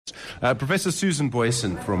Professor Susan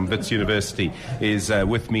Booysen from Wits University is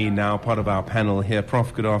with me now, part of our panel here.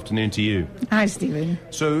 Prof, good afternoon to you. Hi, Stephen.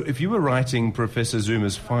 So, if you were writing Professor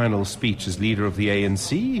Zuma's final speech as leader of the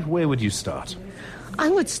ANC, where would you start? I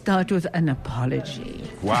would start with an apology.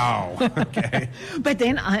 Wow. Okay. But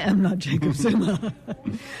then I am not Jacob Zuma.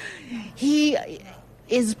 He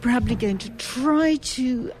is probably going to try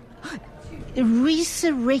to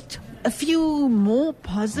resurrect a few more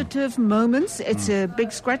positive moments. It's a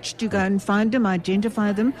big scratch to go and find them,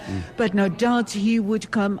 identify them. But no doubt he would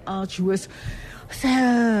come out with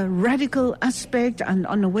the radical aspect and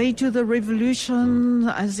on the way to the revolution,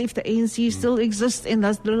 as if the ANC still exists in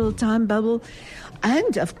that little time bubble.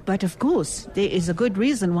 But of course, there is a good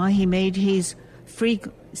reason why he made his free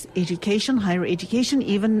education, higher education,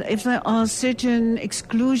 even if there are certain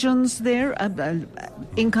exclusions there,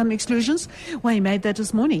 income exclusions. Why he made that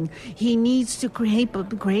this morning. He needs to create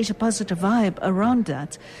a positive vibe around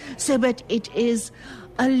that. So, but it is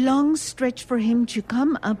a long stretch for him to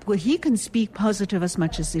come up where he can speak positive as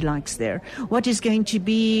much as he likes there. What is going to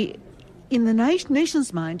be in the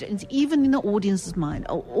nation's mind, and even in the audience's mind,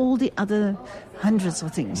 are all the other hundreds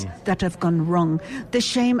of things that have gone wrong. The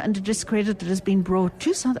shame and the discredit that has been brought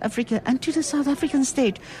to South Africa and to the South African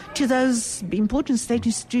state, to those important state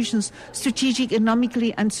institutions, strategic,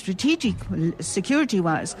 economically and strategic,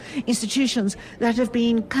 security-wise, institutions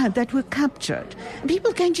that were captured. And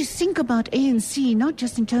people can just think about ANC, not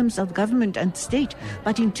just in terms of government and state,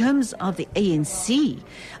 but in terms of the ANC,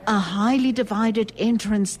 a highly divided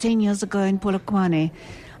entrance 10 years ago in Polokwane,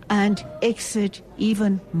 and exit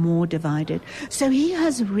even more divided. So he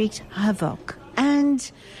has wreaked havoc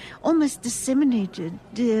and almost disseminated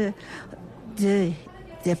the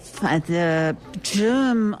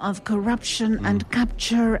germ of corruption and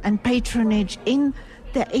capture and patronage in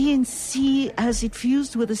the ANC as it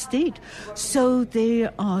fused with the state. So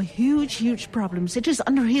there are huge problems. It is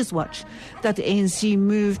under his watch that the ANC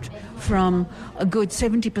moved from a good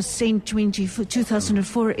 70%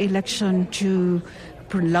 2004 election to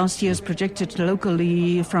last year's projected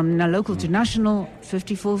locally, from local to national,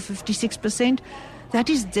 56%. That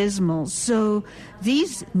is dismal. So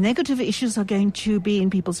these negative issues are going to be in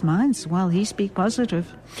people's minds while he speaks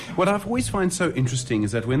positive. What I've always find so interesting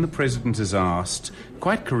is that when the president is asked,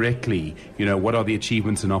 quite correctly, what are the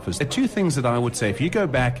achievements in office, there are two things that I would say. If you go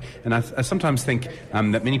back, and I sometimes think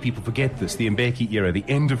that many people forget this, the Mbeki era, the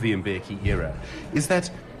end of the Mbeki era, is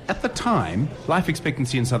that at the time, life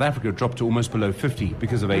expectancy in South Africa dropped to almost below 50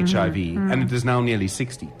 because of HIV, and it is now nearly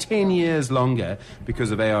 60. 10 years longer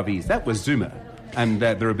because of ARVs. That was Zuma and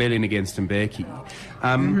the rebellion against Mbeki.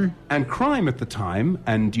 And crime at the time,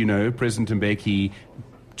 and, President Mbeki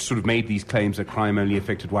sort of made these claims that crime only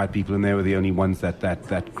affected white people and they were the only ones that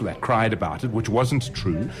cried about it, which wasn't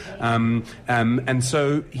true. And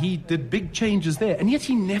so he did big changes there, and yet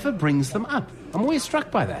he never brings them up. I'm always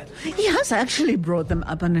struck by that. He has actually brought them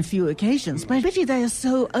up on a few occasions, but I bet you they are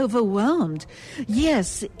so overwhelmed.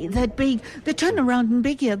 Yes, the turnaround in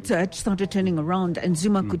Mbeki had started turning around, and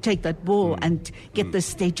Zuma could take that ball and get the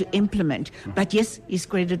state to implement. But yes, he's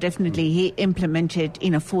greater, definitely. He implemented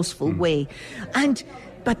in a forceful way.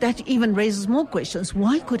 But that even raises more questions.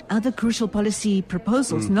 Why could other crucial policy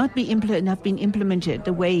proposals not been implemented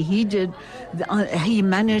the way he did? He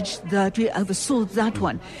managed that, we oversaw that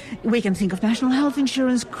one. We can think of national health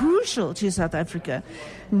insurance, crucial to South Africa.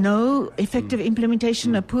 No effective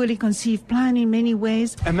implementation, a poorly conceived plan in many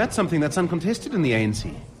ways. And that's something that's uncontested in the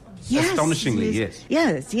ANC. Yes, astonishingly, yes.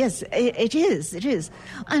 Yes, it is.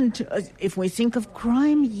 And if we think of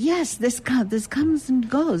crime, yes, this comes and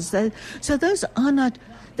goes. So those are not.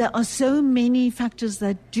 There are so many factors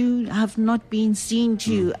that have not been seen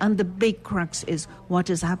to, and the big crux is what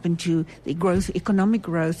has happened to the growth, economic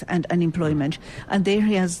growth, and unemployment. And there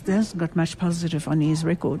he hasn't got much positive on his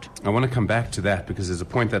record. I want to come back to that because there's a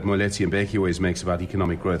point that Moeletsi Mbeki always makes about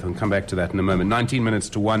economic growth. I'll come back to that in a moment. 19 minutes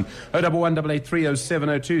to 1.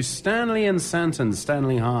 011-883-0702. Stanley and Santon.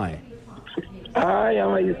 Stanley, hi. Hi,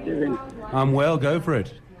 how are you, Stephen? I'm well. Go for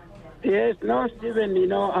it. Yes, no,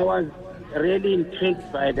 Stephen, I was really intrigued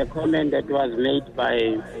by the comment that was made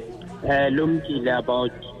by Lumkile about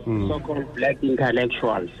so-called black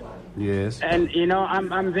intellectuals. Yes. And,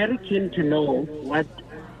 I'm very keen to know what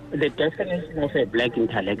the definition of a black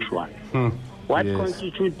intellectual. What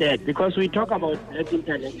constitutes that? Because we talk about black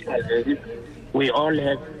intellectuals as if we all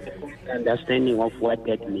have a understanding of what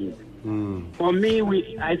that means. For me,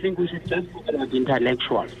 I think we should just talk about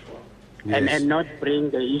intellectuals. Yes. And not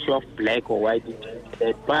bring the issue of black or white into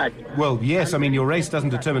that. But well, yes, I mean, your race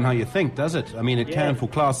doesn't determine how you think, does it? I mean, it can for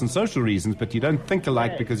class and social reasons, but you don't think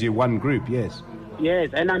alike because you're one group, yes.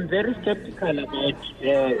 Yes, and I'm very skeptical about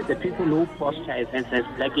the people who posture as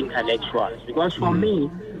black intellectuals. Because for me,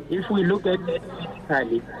 if we look at it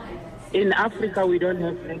critically, in Africa we don't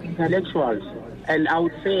have black intellectuals. And I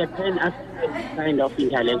would say a pan-African kind of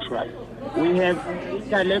intellectual. We have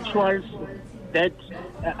intellectuals that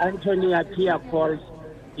Anthony Appiah calls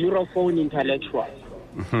Europhone intellectuals.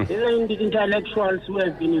 These are the intellectuals who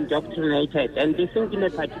have been indoctrinated and they think in a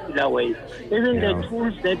particular way. Even the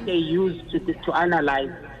tools that they use to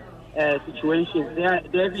analyze situations, they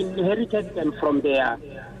have inherited them from their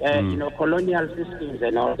colonial systems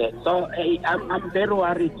and all that. So I'm very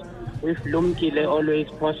worried with Lumkile always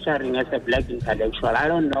posturing as a black intellectual. I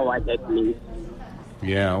don't know what that means.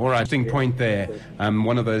 Yeah, all right. Interesting point there.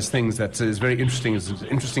 One of those things that is very interesting is an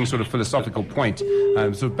interesting sort of philosophical point.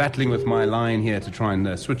 I'm sort of battling with my line here to try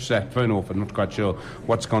and switch that phone off. I'm not quite sure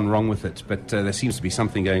what's gone wrong with it, but there seems to be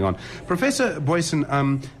something going on. Professor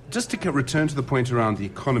Booysen, just to return to the point around the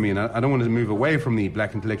economy, and I don't want to move away from the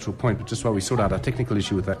black intellectual point, but just while we sort out our technical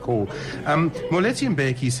issue with that call. Moletti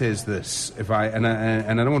Mbeki says this, and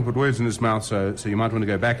I don't want to put words in his mouth, so you might want to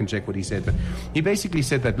go back and check what he said, but he basically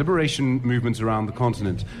said that liberation movements around the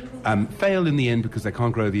continent fail in the end because they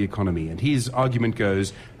can't grow the economy. And his argument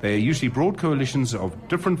goes, they're usually broad coalitions of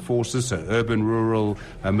different forces, so urban, rural,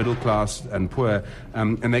 middle class and poor,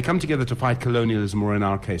 and they come together to fight colonialism, or in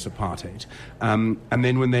our case, apartheid. And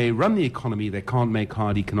then when they run the economy, they can't make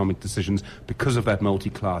hard economic decisions because of that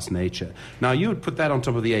multi-class nature. Now, you would put that on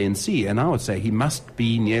top of the ANC, and I would say he must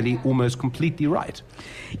be nearly almost completely right.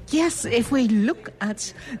 Yes, if we look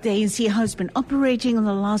at the ANC, how it's been operating in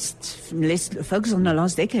the last, let's focus on the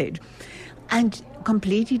last decade, and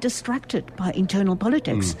completely distracted by internal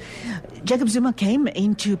politics. Jacob Zuma came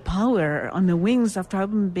into power on the wings of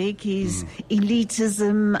Thabo Mbeki's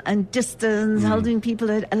elitism and distance, holding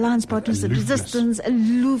people at alliance partners at resistance,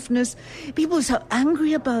 aloofness. People were so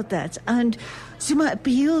angry about that. And Zuma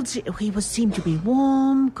appealed, he seemed to be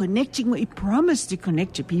warm, connecting, he promised to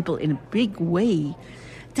connect to people in a big way.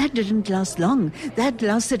 That didn't last long. That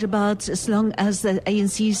lasted about as long as the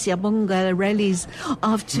ANC Siyabonga rallies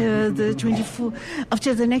after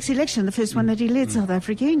after the next election, the first one that he led South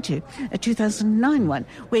Africa into, a 2009 one,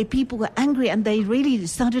 where people were angry and they really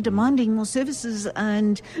started demanding more services,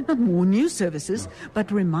 and not more new services, but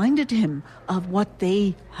reminded him of what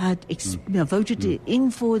they had voted in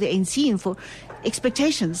for, the ANC in for,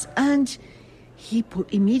 expectations. And he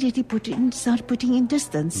started putting in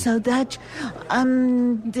distance, so that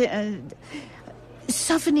the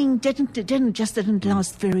softening didn't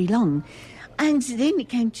last very long. And then it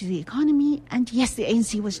came to the economy, and yes, the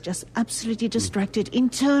ANC was just absolutely distracted.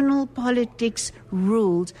 Internal politics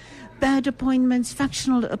ruled. Bad appointments,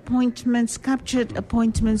 factional appointments, captured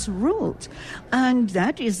appointments ruled. And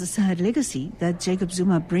that is a sad legacy that Jacob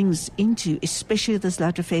Zuma brings into, especially this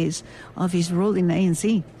latter phase of his role in the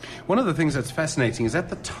ANC. One of the things that's fascinating is at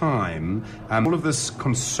the time, all of this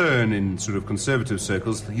concern in sort of conservative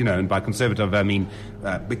circles, and by conservative I mean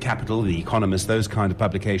the Capital, The Economist, those kind of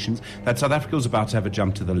publications, that South Africa was about to have a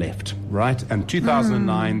jump to the left, right? And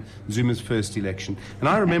 2009, Zuma's first election. And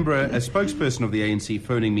I remember a spokesperson of the ANC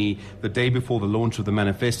phoning me the day before the launch of the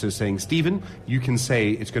manifesto saying, Stephen, you can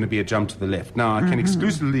say it's going to be a jump to the left. Now, I can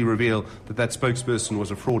exclusively reveal that spokesperson was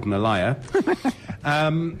a fraud and a liar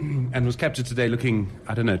and was captured today looking,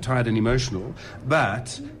 tired and emotional.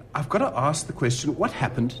 But I've got to ask the question, what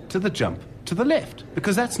happened to the jump to the left?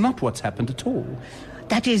 Because that's not what's happened at all.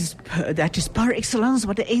 That is par excellence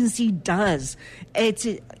what the ANC does. It's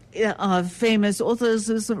famous authors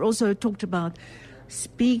who also talked about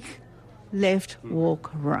speak left, walk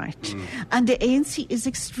right. And the ANC is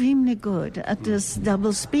extremely good at this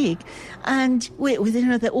double speak. And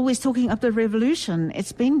they're always talking up the revolution.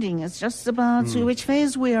 It's pending. It's just about which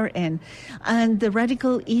phase we are in. And the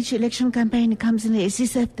radical, each election campaign comes in, it's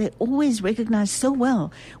as if they always recognize so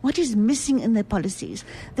well what is missing in their policies.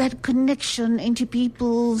 That connection into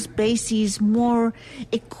people's bases, more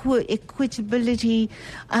equitability.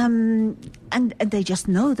 And they just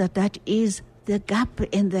know that is the gap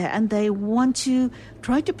in there, and they want to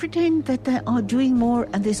try to pretend that they are doing more,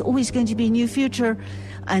 and there's always going to be a new future.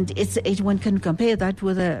 And one can compare that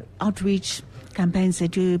with the outreach campaigns they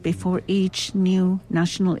do before each new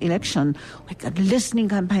national election, like a listening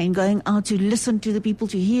campaign, going out to listen to the people,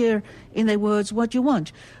 to hear in their words what you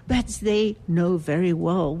want. But they know very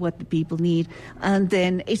well what the people need. And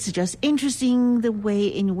then it's just interesting the way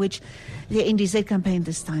in which the NDZ campaign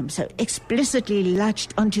this time so explicitly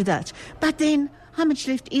latched onto that. But then, how much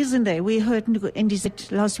left isn't there? We heard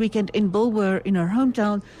NDZ last weekend in Bulwer, in our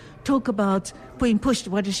hometown, talk about being pushed.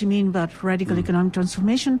 What does she mean about radical economic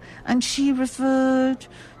transformation? And she boiled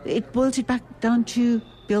it back down to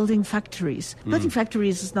building factories. Building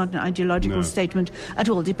factories is not an ideological statement at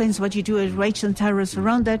all. Depends what you do with rates and tariffs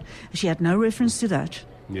around that. She had no reference to that.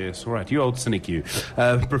 Yes, all right. You old cynic, you.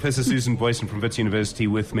 Professor Susan Booysen from Wits University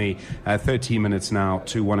with me. 13 minutes now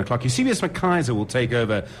to 1 o'clock. Eusebius McKaiser will take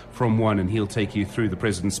over from 1, and he'll take you through the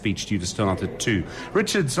President's speech due to start at 2.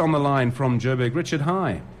 Richard's on the line from Joburg. Richard,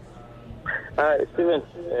 hi. Stephen,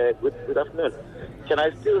 good afternoon. Can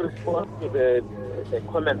I still respond to the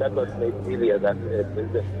comment that was made earlier that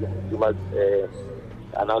President Zuma's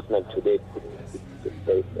announcement today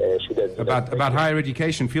should have been about higher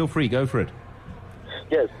education? Feel free, go for it.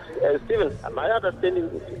 Yes, Stephen, my understanding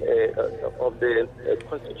of the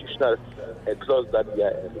constitutional clause that we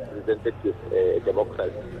are representative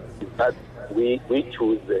democracy is that we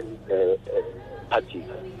choose parties,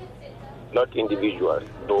 not individuals.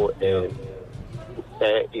 So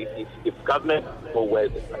if government or where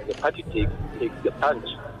the party takes the punch,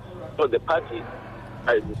 so the party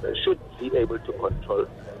should be able to control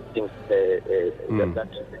things that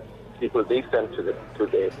people they send to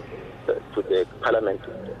the parliament to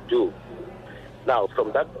do. Now,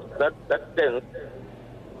 from that sense,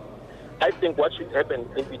 I think what should happen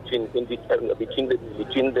between the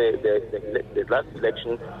last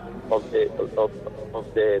election of the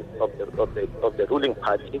ruling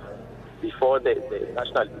party before the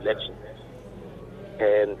national election,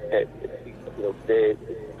 and they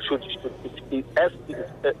should as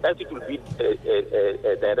it will be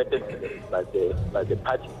directed by the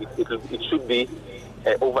party, it should be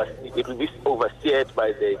overseen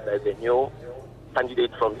by the new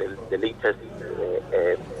candidate from the latest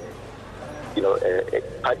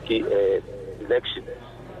party election.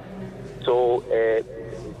 So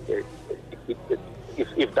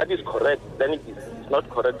if that is correct, then it is not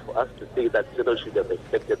correct for us to say that Cyril should have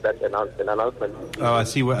expected that announcement. Oh, I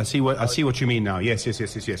see what you mean now. Yes.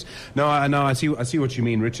 No, I see what you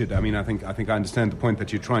mean, Richard. I mean, I think I understand the point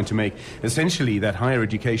that you're trying to make. Essentially, that higher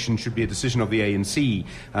education should be a decision of the ANC,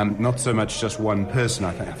 not so much just one person.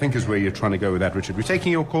 I think is where you're trying to go with that, Richard. We're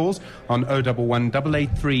taking your calls on 011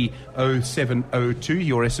 883 0702.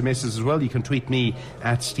 Your SMSs as well. You can tweet me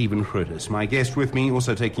at Stephen Grootes. My guest with me,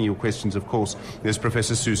 also taking your questions, of course, is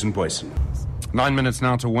Professor Susan Booysen. 9 minutes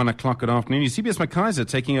now to 1 o'clock. Good afternoon. Eusebius McKaiser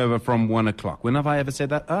taking over from 1 o'clock. When have I ever said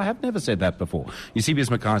that? I have never said that before. Eusebius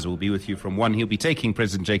McKaiser will be with you from 1. He'll be taking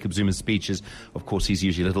President Jacob Zuma's speeches. Of course, he's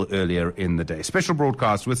usually a little earlier in the day. Special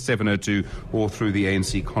broadcast with 702 or through the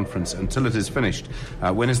ANC conference until it is finished.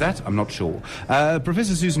 When is that? I'm not sure.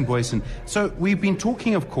 Professor Susan Booysen, so we've been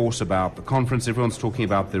talking, of course, about the conference. Everyone's talking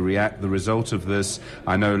about the result of this.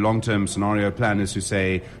 I know long-term scenario planners who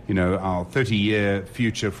say, our 30-year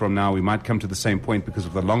future from now, we might come to the same point because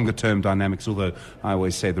of the longer-term dynamics, although I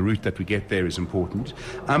always say the route that we get there is important.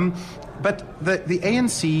 But the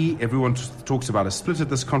ANC, everyone talks about a split at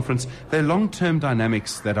this conference. There are long-term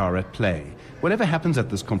dynamics that are at play. Whatever happens at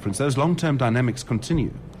this conference, those long-term dynamics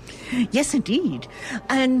continue. Yes, indeed.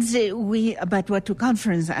 And but what the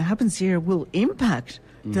conference happens here will impact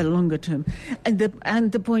the longer term. And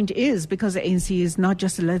the point is, because the ANC is not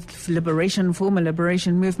just a former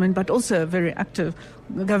liberation movement, but also a very active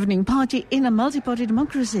governing party in a multi-party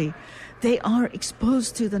democracy, they are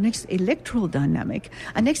exposed to the next electoral dynamic.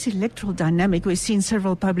 A next electoral dynamic, we've seen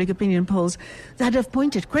several public opinion polls that have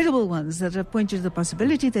pointed, credible ones, that have pointed to the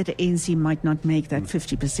possibility that the ANC might not make that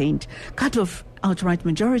 50% cut-off outright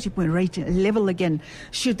majority rate level again.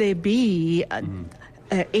 Should there be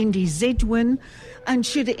NDZ win, and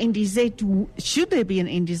should there be an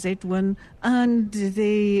NDZ win, and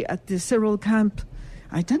the Cyril camp,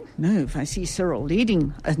 I don't know if I see Cyril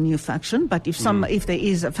leading a new faction, but if there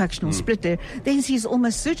is a factional split there, the ANC is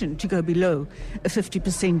almost certain to go below a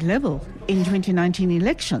 50% level in 2019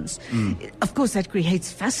 elections. Of course, that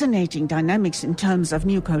creates fascinating dynamics in terms of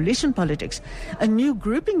new coalition politics. A new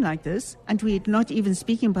grouping like this, and we're not even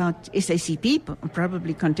speaking about SACP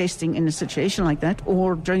probably contesting in a situation like that,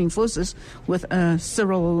 or joining forces with a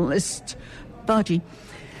Cyrilist party,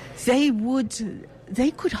 they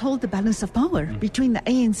could hold the balance of power between the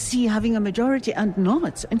ANC having a majority and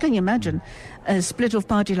not. And can you imagine a split of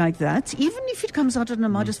party like that? Even if it comes out at a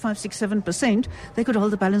modest 5, 6, 7%, they could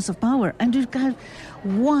hold the balance of power and it have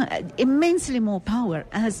immensely more power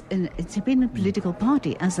as an independent political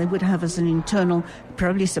party as they would have as an internal,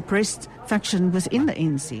 probably suppressed faction within the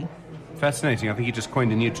ANC. Fascinating. I think you just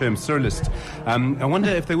coined a new term, Cyrilist. I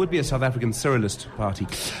wonder if there would be a South African Cyrilist party.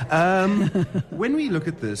 When we look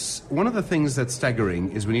at this, one of the things that's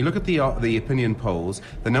staggering is when you look at the opinion polls,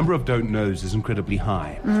 the number of don't knows is incredibly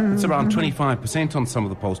high. It's around 25% on some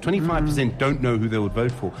of the polls. 25% don't know who they would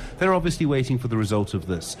vote for. They're obviously waiting for the result of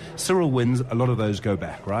this. Cyril wins, a lot of those go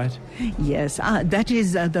back, right? Yes,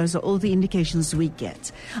 those are all the indications we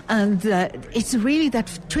get. And it's really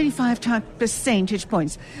that 25 percentage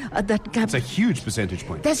points. That gap. It's a huge percentage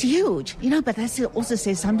point. That's huge, but that also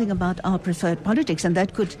says something about our preferred politics, and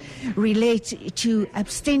that could relate to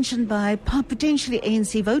abstention by potentially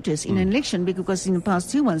ANC voters in an election, because in the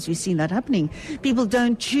past 2 months we've seen that happening. People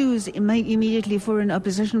don't choose immediately for an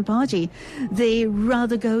opposition party. They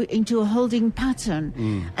rather go into a holding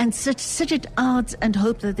pattern and sit it out and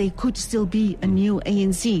hope that there could still be a new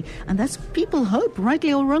ANC. And that's people hope,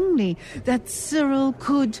 rightly or wrongly, that Cyril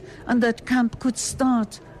could, and that camp could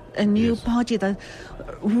start a new party that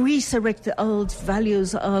resurrect the old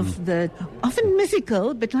values of the often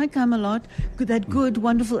mythical, but like Camelot, that good,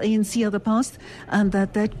 wonderful ANC of the past, and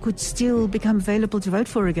that could still become available to vote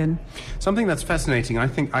for again. Something that's fascinating, I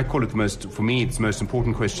think, I call it it's the most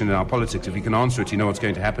important question in our politics. If you can answer it, you know what's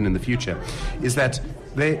going to happen in the future, is that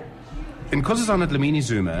Nkosazana Dlamini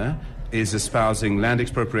Zuma is espousing land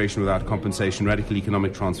expropriation without compensation, radical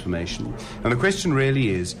economic transformation. And the question really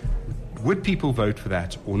is, would people vote for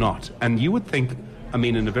that or not? And you would think,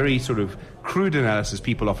 in a very sort of crude analysis,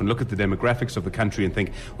 people often look at the demographics of the country and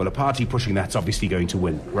think, well, a party pushing that's obviously going to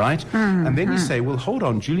win, right? And then you say, well, hold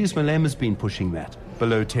on, Julius Malema's been pushing that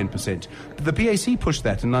below 10%. But the PAC pushed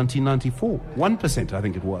that in 1994, 1%, I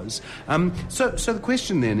think it was. So the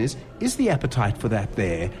question then is the appetite for that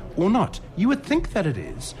there or not? You would think that it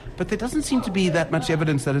is, but there doesn't seem to be that much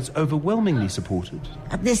evidence that it's overwhelmingly supported.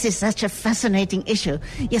 This is such a fascinating issue.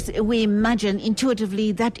 Yes, we imagine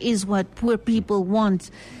intuitively that is what poor people want.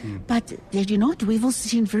 But did you not? We've also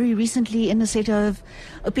seen very recently in a set of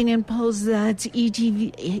opinion polls that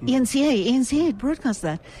ENCA broadcast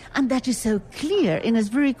that. And that is so clear in a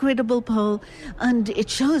very credible poll. And it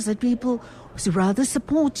shows that people rather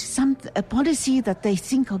support a policy that they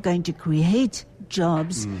think are going to create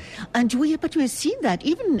jobs. But we've seen that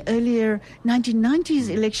even earlier 1990s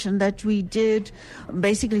election that we did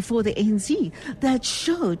basically for the ANC, that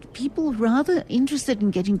showed people rather interested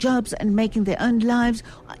in getting jobs and making their own lives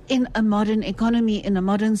in a modern economy, in a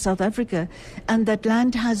modern South Africa, and that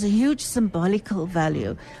land has a huge symbolical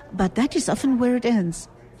value, but that is often where it ends.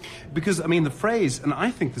 Because, the phrase, and I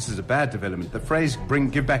think this is a bad development, the phrase,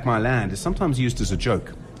 give back my land, is sometimes used as a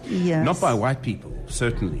joke. Yes. Not by white people,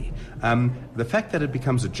 certainly. The fact that it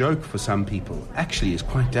becomes a joke for some people actually is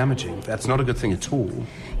quite damaging. That's not a good thing at all.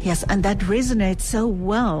 Yes, and that resonates so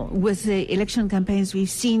well with the election campaigns we've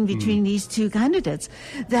seen between these two candidates,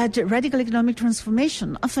 that radical economic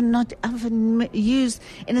transformation, often used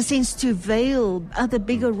in a sense to veil other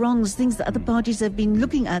bigger wrongs, things that other parties have been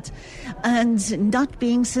looking at, and not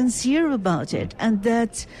being sincere about it. And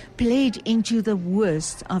that played into the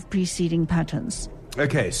worst of preceding patterns.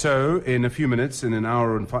 Okay, so in a few minutes, in an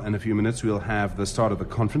hour and a few minutes, we'll have the start of the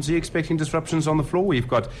conference. Are you expecting disruptions on the floor? We've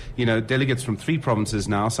got, delegates from 3 provinces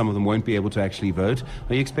now. Some of them won't be able to actually vote.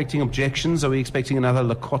 Are you expecting objections? Are we expecting another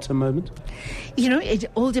Lakota moment? It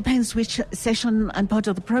all depends which session and part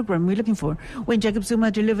of the program we're looking for. When Jacob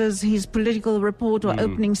Zuma delivers his political report or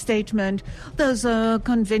opening statement, those are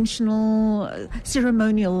conventional,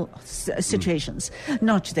 ceremonial situations.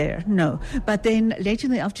 Not there, no. But then later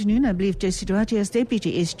in the afternoon, I believe Josie Duarte, as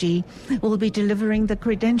Deputy SG, will be delivering the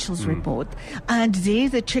credentials report. And there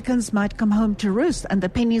the chickens might come home to roost and the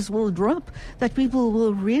pennies will drop, that people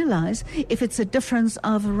will realize if it's a difference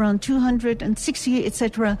of around 260,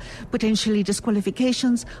 etc., potentially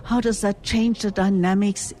disqualifications, how does that change the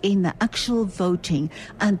dynamics in the actual voting?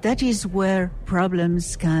 And that is where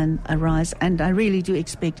problems can arise. And I really do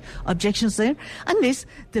expect objections there, unless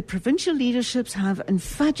the provincial leaderships have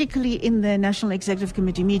emphatically in their National Executive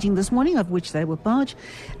Committee meeting this morning, of which they were part,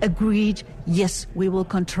 agreed, yes, we will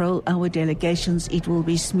control our delegations. It will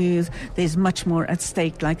be smooth. There's much more at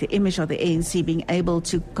stake, like the image of the ANC being able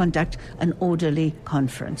to conduct an orderly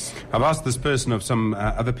conference. I've asked this person of some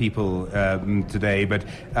other people today, but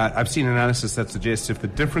I've seen analysis that suggests if the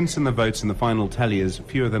difference in the votes in the final tally is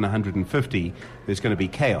fewer than 150, there's going to be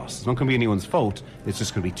chaos. It's not going to be anyone's fault. It's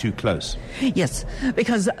just going to be too close. Yes,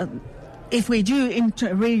 because if we do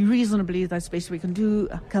very reasonably, that's best we can do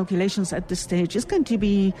calculations at this stage, it's going to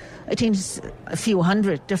be a few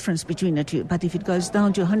hundred difference between the two. But if it goes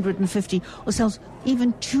down to 150 or sells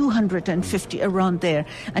even 250 around there,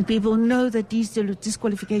 and people know that these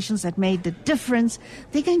disqualifications that made the difference,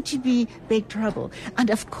 they're going to be big trouble. And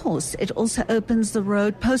of course, it also opens the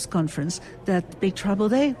road post-conference, that big trouble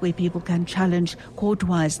there, where people can challenge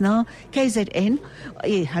court-wise. Now, KZN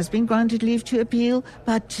has been granted leave to appeal,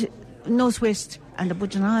 but Northwest and the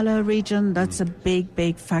Bujanala region, that's a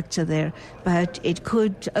big factor there. But it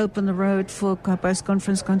could open the road for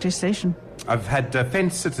post-conference contestation. I've had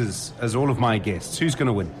fence sitters as all of my guests. Who's going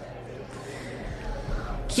to win?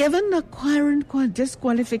 Given the current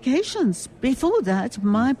disqualifications, before that,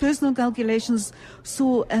 my personal calculations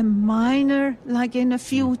saw a minor, like in a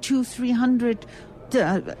few, 200-300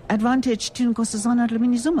 advantage to Nkosazana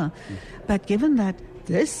Dlamini-Zuma. But given that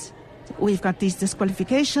we've got these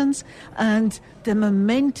disqualifications, and the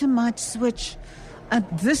momentum might switch.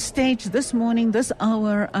 At this stage, this morning, this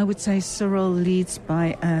hour, I would say Cyril leads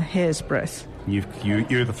by a hair's breadth.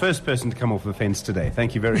 You're the first person to come off the fence today.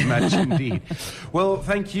 Thank you very much indeed. Well,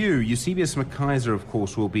 thank you. Eusebius McKaiser, of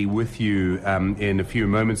course, will be with you in a few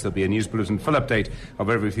moments. There'll be a news bulletin, full update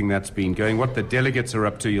of everything that's been going, what the delegates are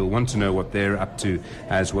up to. You'll want to know what they're up to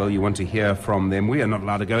as well. You want to hear from them. We are not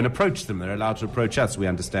allowed to go and approach them. They're allowed to approach us, we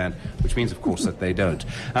understand, which means, of course, that they don't.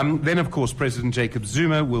 Then, of course, President Jacob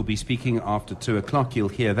Zuma will be speaking after 2 o'clock. You'll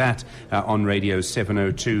hear that on Radio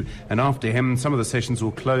 702. And after him, some of the sessions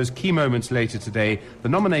will close. Key moments later today, the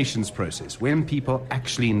nominations process. When people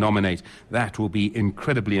actually nominate, that will be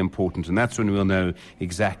incredibly important, and that's when we'll know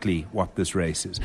exactly what this race is.